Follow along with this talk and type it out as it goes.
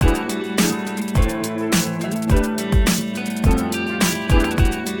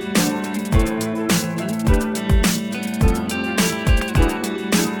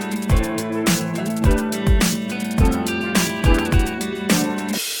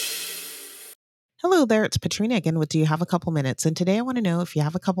Hello there, it's Patrina again with Do You Have a Couple Minutes? And today I want to know if you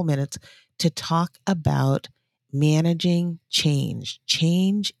have a couple minutes to talk about managing change.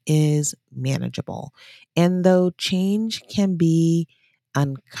 Change is manageable. And though change can be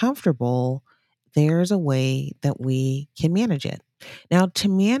uncomfortable, there's a way that we can manage it. Now, to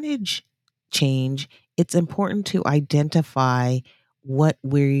manage change, it's important to identify what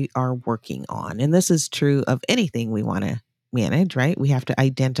we are working on. And this is true of anything we want to manage, right? We have to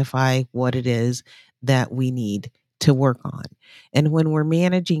identify what it is that we need to work on. And when we're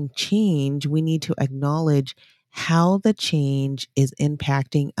managing change, we need to acknowledge how the change is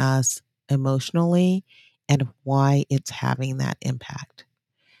impacting us emotionally and why it's having that impact.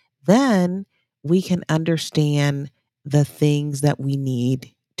 Then we can understand the things that we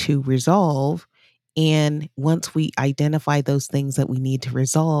need to resolve. And once we identify those things that we need to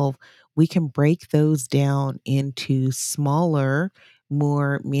resolve, we can break those down into smaller,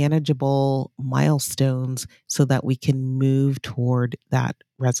 more manageable milestones so that we can move toward that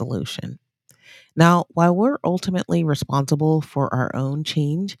resolution. Now, while we're ultimately responsible for our own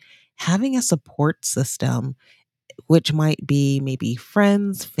change, having a support system, which might be maybe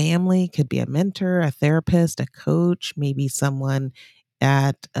friends, family, could be a mentor, a therapist, a coach, maybe someone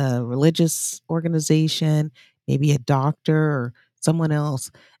at a religious organization, maybe a doctor or someone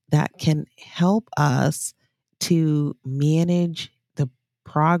else that can help us to manage the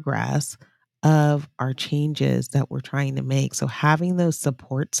progress of our changes that we're trying to make. So, having those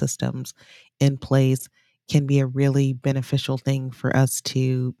support systems in place can be a really beneficial thing for us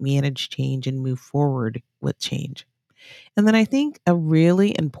to manage change and move forward with change. And then I think a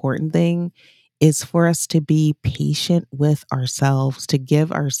really important thing is for us to be patient with ourselves, to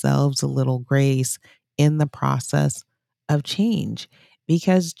give ourselves a little grace in the process of change,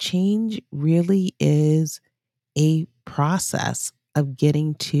 because change really is a process of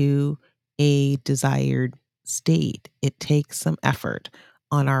getting to a desired state. It takes some effort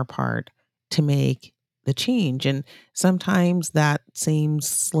on our part to make the change. And sometimes that seems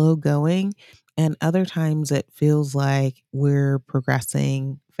slow going, and other times it feels like we're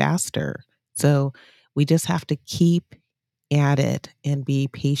progressing faster. So we just have to keep at it and be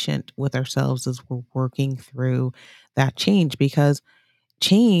patient with ourselves as we're working through that change, because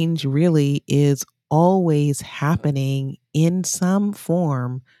change really is always happening in some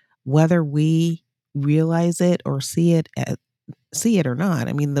form, whether we realize it or see it or not.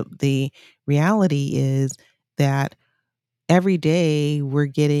 I mean, the reality is that every day we're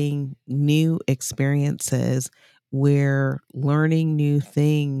getting new experiences, we're learning new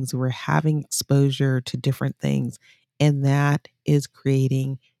things, we're having exposure to different things, and that is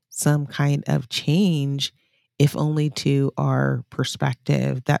creating some kind of change, if only to our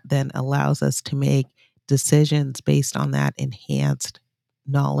perspective, that then allows us to make decisions based on that enhanced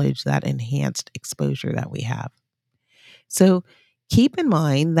knowledge, that enhanced exposure that we have. So keep in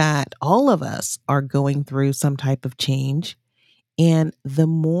mind that all of us are going through some type of change, and the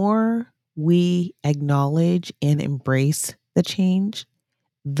more we acknowledge and embrace the change,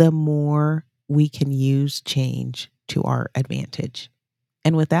 the more we can use change to our advantage.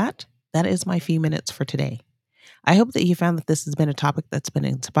 And with that, that is my few minutes for today. I hope that you found that this has been a topic that's been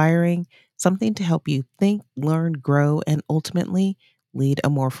inspiring, something to help you think, learn, grow, and ultimately lead a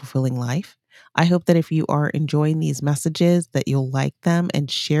more fulfilling life. I hope that if you are enjoying these messages, that you'll like them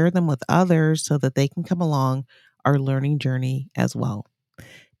and share them with others so that they can come along our learning journey as well.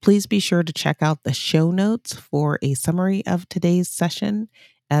 Please be sure to check out the show notes for a summary of today's session,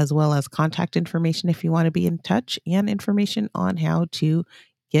 as well as contact information if you want to be in touch and information on how to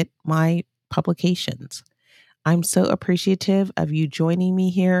get my publications. I'm so appreciative of you joining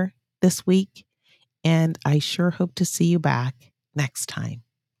me here this week, and I sure hope to see you back next time.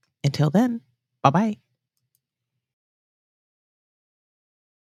 Until then, bye bye.